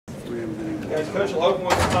Guys, Coach will open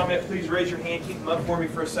with a comment. Please raise your hand, keep them up for me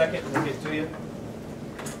for a second, and we'll get to you.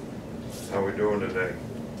 How we doing today?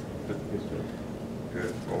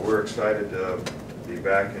 Good. Well, we're excited to be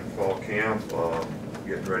back in fall camp,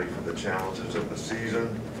 getting ready for the challenges of the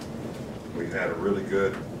season. We've had a really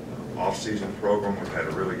good off-season program. We've had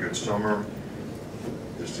a really good summer.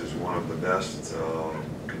 This is one of the best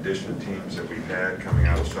conditioned teams that we've had coming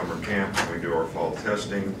out of summer camp. We do our fall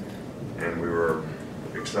testing, and we were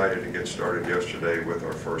excited to get started yesterday with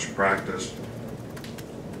our first practice.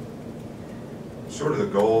 Sort of the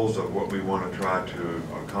goals of what we want to try to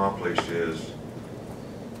accomplish is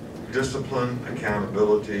discipline,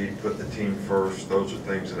 accountability, put the team first. Those are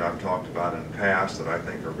things that I've talked about in the past that I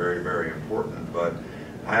think are very, very important. But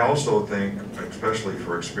I also think, especially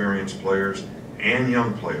for experienced players and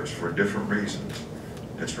young players for different reasons,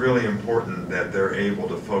 it's really important that they're able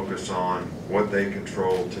to focus on what they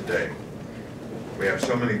control today. We have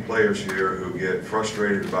so many players here who get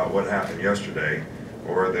frustrated about what happened yesterday,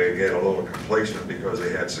 or they get a little complacent because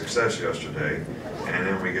they had success yesterday, and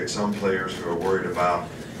then we get some players who are worried about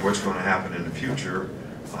what's going to happen in the future,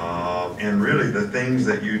 and really the things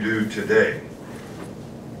that you do today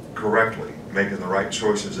correctly, making the right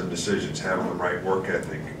choices and decisions, having the right work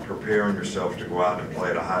ethic, preparing yourself to go out and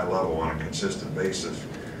play at a high level on a consistent basis.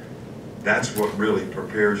 That's what really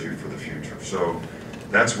prepares you for the future. So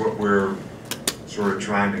that's what we're sort of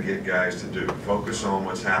trying to get guys to do. Focus on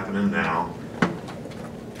what's happening now.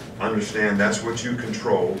 Understand that's what you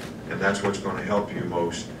control, and that's what's going to help you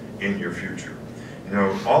most in your future. You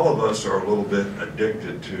know, all of us are a little bit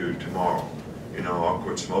addicted to tomorrow. You know, I'll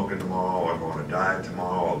quit smoking tomorrow, I'll go on a diet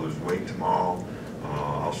tomorrow, I'll lose weight tomorrow,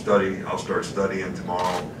 I'll start studying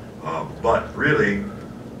tomorrow. But really,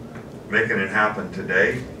 making it happen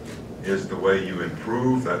today is the way you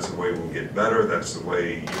improve, that's the way we'll get better, that's the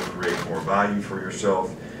way you'll create more value for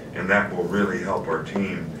yourself, and that will really help our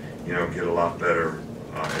team, you know, get a lot better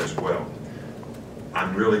as well.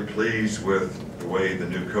 I'm really pleased with the way the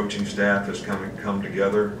new coaching staff has come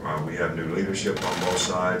together. We have new leadership on both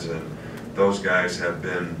sides, and those guys have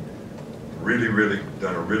been really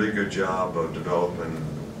done a really good job of developing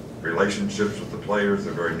relationships with the players.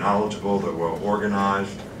 They're very knowledgeable, they're well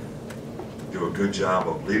organized, do a good job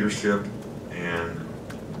of leadership, and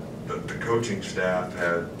the coaching staff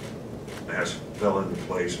has fell into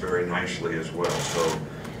place very nicely as well. So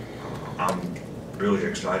I'm really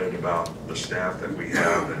excited about the staff that we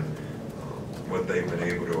have and what they've been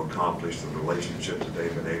able to accomplish, the relationships that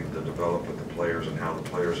they've been able to develop with the players, and how the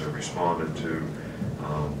players have responded to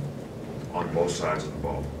on both sides of the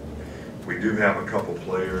ball. We do have a couple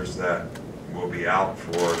players that will be out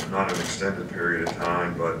for not an extended period of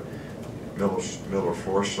time, but Miller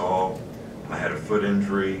Forstall had a foot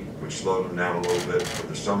injury which slowed him down a little bit for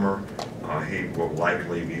the summer. He will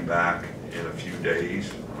likely be back in a few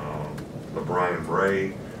days. LeBron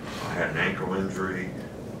Bray had an ankle injury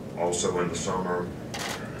also in the summer,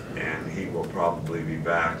 and he will probably be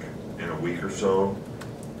back in a week or so.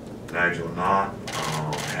 Nigel Knott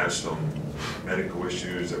has some medical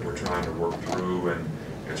issues that we're trying to work through, and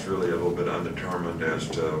it's really a little bit undetermined as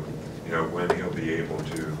to, you know, when he'll be able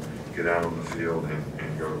to get out on the field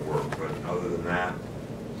and go to work. But other than that,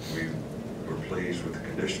 we're pleased with the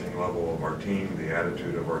conditioning level of our team, the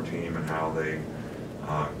attitude of our team, and how they've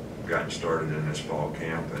gotten started in this fall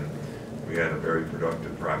camp, and we had a very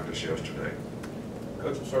productive practice yesterday.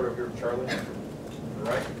 Coach, we'll start over here with Charlie. All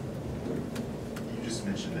right. You just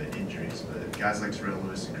mentioned the injuries, but guys like Terrell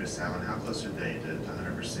Lewis and Chris Saban, how close are they to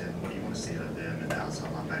 100%? What do you want to see out of them and the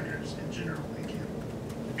outside linebackers in general in camp?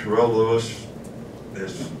 Terrell Lewis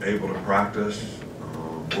is able to practice.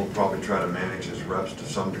 We'll probably try to manage his reps to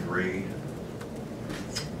some degree,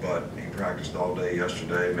 but he practiced all day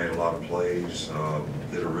yesterday, made a lot of plays,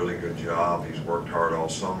 did a really good job. He's worked hard all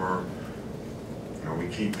summer. You know, we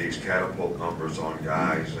keep these catapult numbers on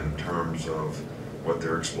guys in terms of what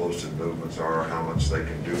their explosive movements are, how much they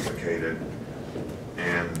can duplicate it,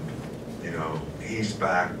 and you know, he's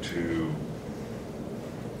back to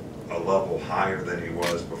a level higher than he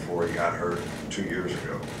was before he got hurt 2 years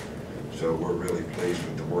ago. So we're really pleased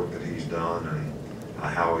with the work that he's done and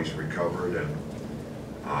how he's recovered, and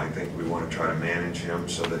I think we want to try to manage him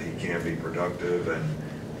so that he can be productive and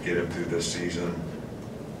get him through this season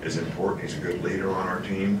is important. He's a good leader on our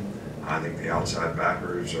team. I think the outside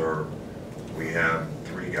backers we have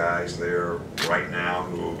 3 guys there right now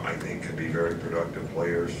who I think could be very productive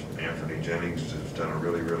players. Anthony Jennings has done a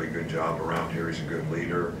really good job around here. He's a good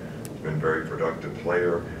leader. He's been a very productive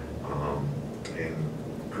player. And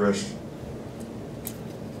Chris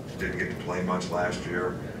didn't get to play much last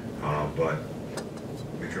year, but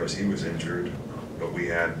because he was injured, but we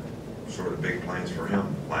had sort of big plans for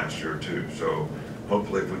him last year too. So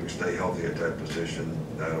hopefully if we can stay healthy at that position,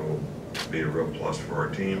 that'll be a real plus for our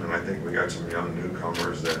team. And I think we got some young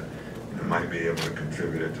newcomers that might be able to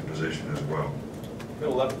contribute at the position as well.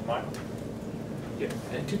 Middle left, Mike. Yeah.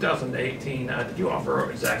 In 2018, did you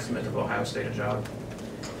offer Zach Smith of Ohio State a job?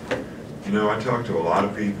 You know, I talked to a lot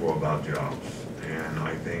of people about jobs, and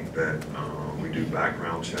I think that we do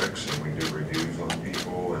background checks and we do reviews on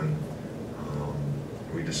people, and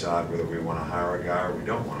we decide whether we want to hire a guy or we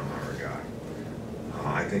don't want to hire a guy.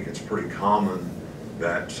 I think it's pretty common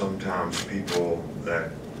that sometimes people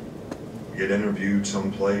that get interviewed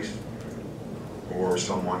someplace or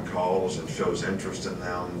someone calls and shows interest in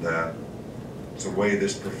them, that it's the way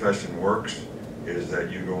this profession works is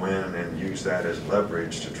that you go in and use that as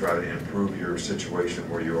leverage to try to improve your situation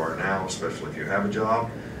where you are now, especially if you have a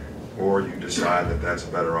job, or you decide that that's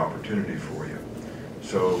a better opportunity for you.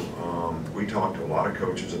 So we talked to a lot of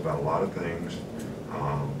coaches about a lot of things.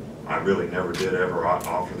 I really never did ever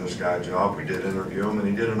offer this guy a job. We did interview him, and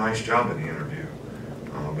he did a nice job in the interview.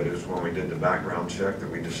 But it was when we did the background check that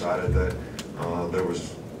we decided that there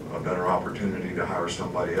was a better opportunity to hire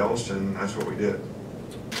somebody else, and that's what we did.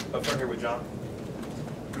 Up front here with John.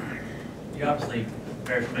 You're obviously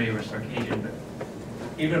very familiar with Sarkisian, but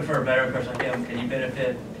even for a veteran person like him, can you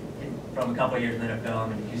benefit from a couple of years in the NFL? I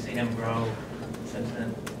mean, did you see him grow since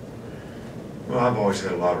then? Well, I've always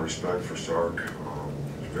had a lot of respect for Sark.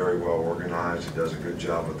 He's very well organized. He does a good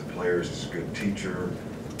job with the players. He's a good teacher.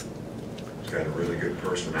 He's got a really good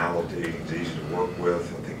personality. He's easy to work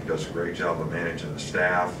with. I think he does a great job of managing the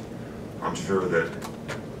staff. I'm sure that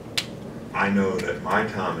I know that my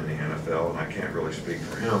time in the NFL, and I can't really speak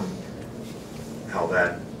for him, how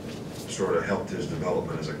that sort of helped his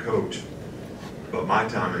development as a coach. But my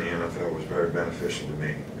time in the NFL was very beneficial to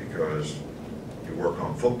me because you work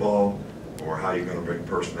on football or how you're going to bring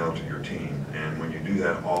personnel to your team. And when you do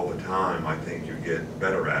that all the time, I think you get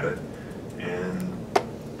better at it. And,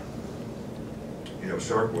 you know,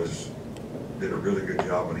 Sark did a really good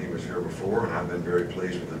job when he was here before, and I've been very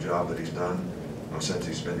pleased with the job that he's done since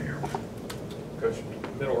he's been here. Coach,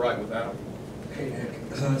 middle right with Adam. Hey,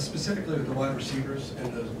 Nick, specifically with the wide receivers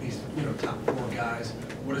and these top four guys,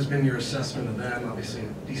 what has been your assessment of them? Obviously, a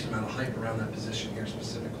decent amount of hype around that position here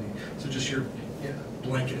specifically. So just your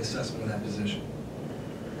blanket assessment of that position.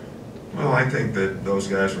 Well, I think that those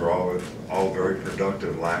guys were all very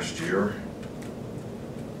productive last year.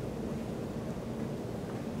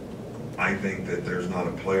 I think that there's not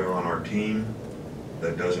a player on our team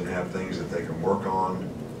that doesn't have things that they can work on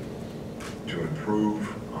to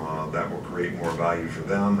improve. That will create more value for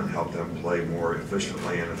them and help them play more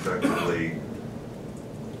efficiently and effectively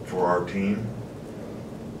for our team.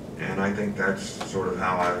 And I think that's sort of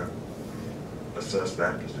how I assess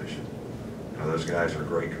that position. Those guys are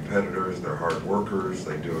great competitors, they're hard workers,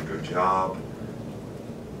 they do a good job.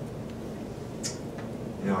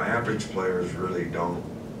 Average players really don't,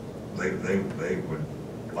 they would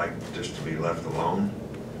like just to be left alone.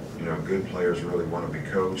 Good players really want to be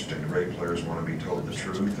coached, and great players want to be told the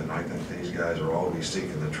truth, and I think these guys are always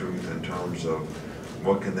seeking the truth in terms of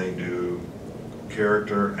what can they do,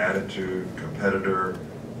 character, attitude, competitor,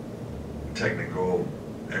 technical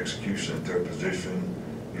execution at their position,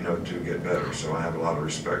 to get better. So I have a lot of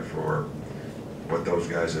respect for what those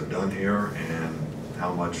guys have done here and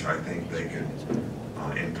how much I think they could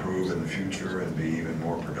improve in the future and be even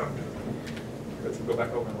more productive. Coach, we'll go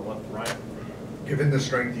back over to the left, Ryan. Given the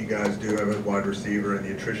strength you guys do have at wide receiver and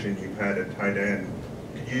the attrition you've had at tight end,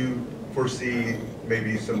 do you foresee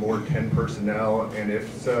maybe some more 10 personnel? And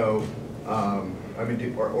if so,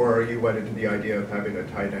 or are you wedded to the idea of having a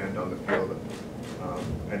tight end on the field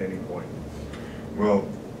at any point? Well,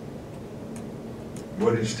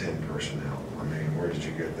 what is 10 personnel? I mean, where did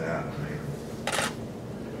you get that?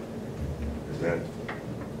 Is that,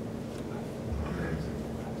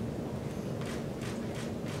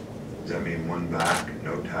 does that mean one back,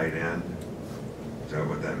 no tight end? Is that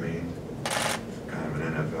what that means? Kind of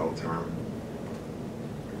an NFL term?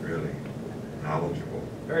 Really knowledgeable.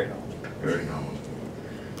 Very knowledgeable. Very knowledgeable.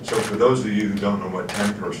 So for those of you who don't know what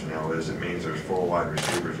 10 personnel is, it means there's 4 wide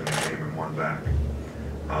receivers in the game and 1 back.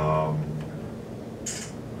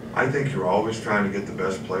 I think you're always trying to get the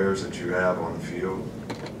best players that you have on the field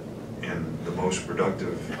in the most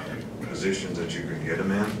productive positions that you can get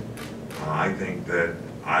them in. I think that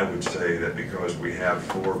I would say that because we have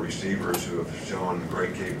 4 receivers who have shown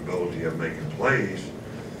great capability of making plays,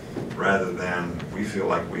 rather than we feel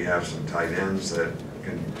like we have some tight ends that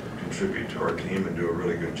can contribute to our team and do a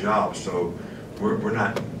really good job. So we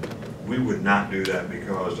would not do that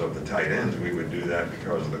because of the tight ends. We would do that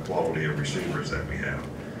because of the quality of receivers that we have.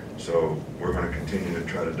 So we're going to continue to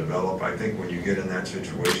try to develop. I think when you get in that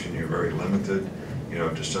situation, you're very limited, you know,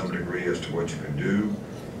 to some degree as to what you can do.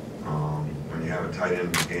 When you have a tight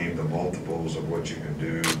end game, the multiples of what you can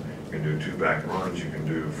do. You can do 2 back runs, you can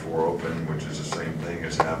do 4 open, which is the same thing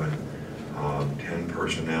as having 10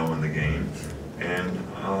 personnel in the game. And,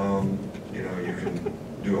 you know, you can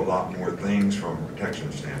do a lot more things from a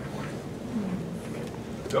protection standpoint.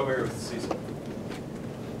 Go over here with Cecil.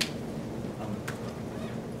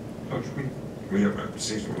 Coach,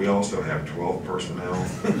 we also have 12 personnel,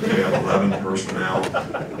 we have 11 personnel.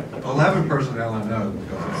 11 personnel, I know,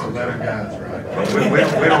 because it's 11 guys, right? But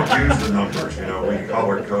we don't use the numbers, you know, we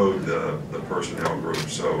color code the personnel group.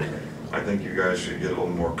 So I think you guys should get a little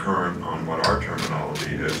more current on what our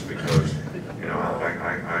terminology is, because, you know,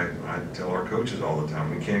 I tell our coaches all the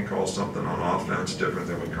time, we can't call something on offense different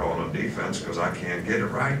than we call it on defense, because I can't get it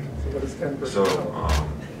right. So,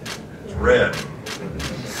 it's red.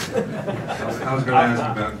 I was going to ask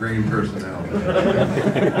about green personnel.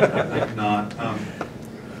 If not,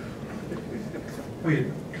 we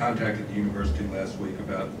had contacted the university last week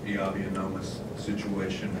about the Avianoma's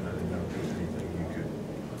situation, and I didn't know if there was anything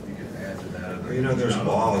you could add to that. Well, you know, there's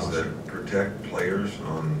laws that protect players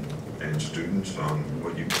and students on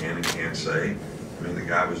what you can and can't say. I mean, the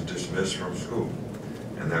guy was dismissed from school,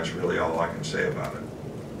 and that's really all I can say about it.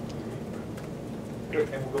 Good,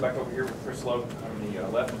 and we'll go back over here with Chris Lowe on the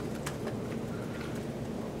left.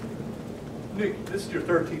 Nick, this is your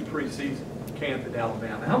 13th preseason camp at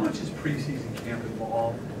Alabama. How much is preseason camp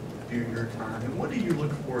involved during your time, and what do you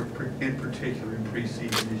look for in particular in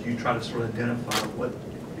preseason as you try to sort of identify what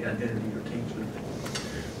the identity of your team's going to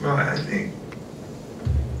be? Well, I think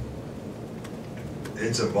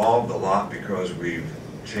it's evolved a lot because we've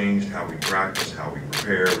changed how we practice, how we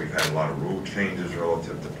prepare. We've had a lot of rule changes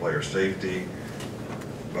relative to player safety.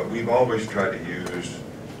 But we've always tried to use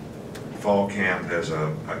fall camp as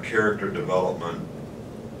a character development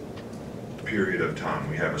period of time.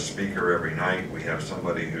 We have a speaker every night. We have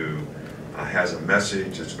somebody who has a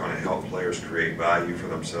message that's going to help players create value for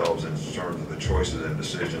themselves in terms of the choices and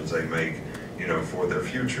decisions they make, you know, for their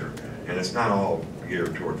future. And it's not all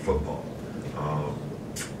geared toward football.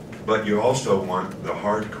 But you also want the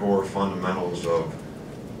hardcore fundamentals of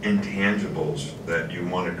intangibles that you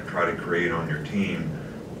want to try to create on your team.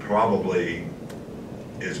 Probably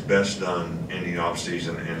is best done in the off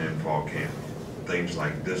season and in fall camp. Things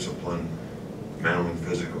like discipline, mental and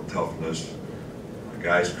physical toughness,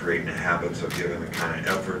 guys creating the habits of giving the kind of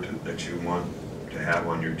effort that you want to have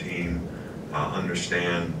on your team,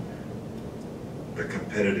 understand the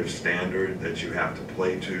competitive standard that you have to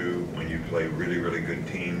play to when you play really, really good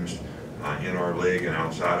teams in our league and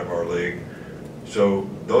outside of our league. So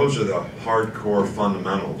those are the hardcore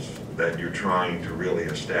fundamentals that you're trying to really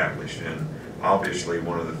establish. And obviously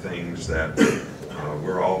one of the things that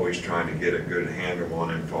we're always trying to get a good handle on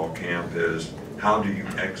in fall camp is how do you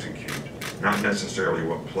execute? Not necessarily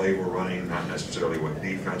what play we're running, not necessarily what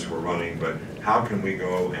defense we're running, but how can we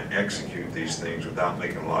go and execute these things without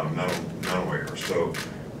making a lot of mental errors. So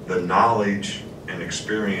the knowledge and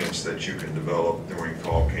experience that you can develop during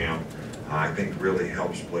fall camp, I think really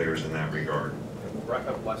helps players in that regard. We'll wrap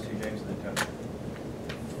up the last 2 games and then Tony.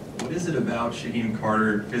 What is it about Shaheem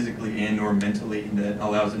Carter physically and or mentally that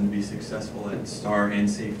allows him to be successful at star and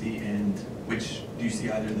safety, and which do you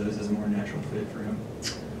see either of those as a more natural fit for him?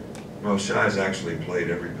 Well, Shai's actually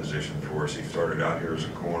played every position for us. He started out here as a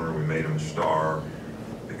corner. We made him a star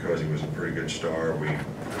because he was a pretty good star. We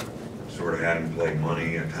sort of had him play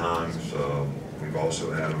money at times. We've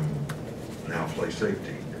also had him now play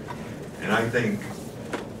safety. And I think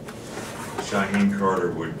Shaheem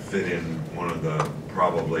Carter would fit in one of the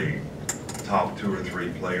probably top 2 or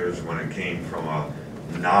 3 players when it came from a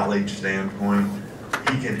knowledge standpoint.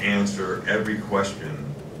 He can answer every question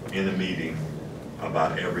in a meeting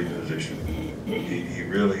about every position. He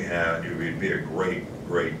really would be a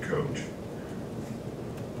great coach.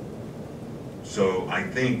 So I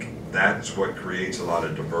think that's what creates a lot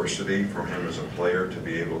of diversity for him as a player, to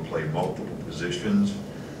be able to play multiple positions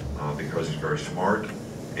because he's very smart.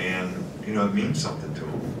 And, you know, it means something to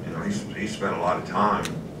him. You know, he's spent a lot of time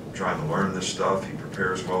trying to learn this stuff. He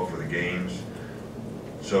prepares well for the games.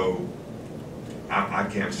 So I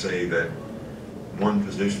can't say that one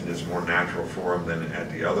position is more natural for him than at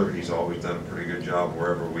the other. He's always done a pretty good job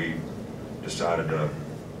wherever we decided to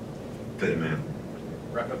fit him in.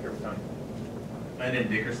 Wrap up here with Tony. Landon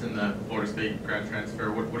Dickerson, the Florida State grad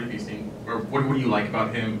transfer, what have you seen, or what do you like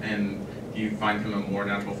about him, and do you find him a more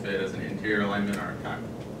natural fit as an interior lineman or a tackle?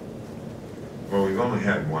 Well, we've only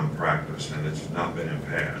had one practice, and it's not been in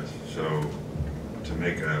pads. So to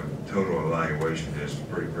make a total evaluation is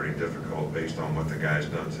pretty difficult based on what the guy's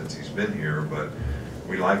done since he's been here, but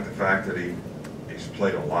we like the fact that he's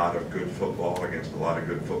played a lot of good football against a lot of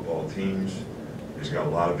good football teams. He's got a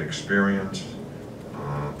lot of experience.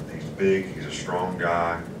 He's big, he's a strong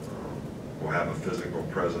guy. Will have a physical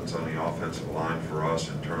presence on the offensive line for us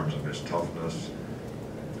in terms of his toughness.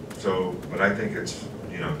 So, but I think it's,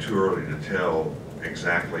 too early to tell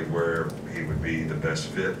exactly where he would be the best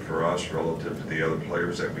fit for us relative to the other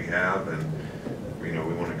players that we have. And, we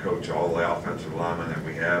want to coach all the offensive linemen that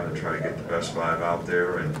we have and try to get the best 5 out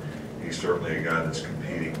there. And he's certainly a guy that's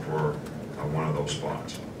competing for one of those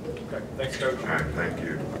spots. Okay, thanks, Coach. All right, thank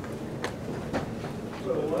you.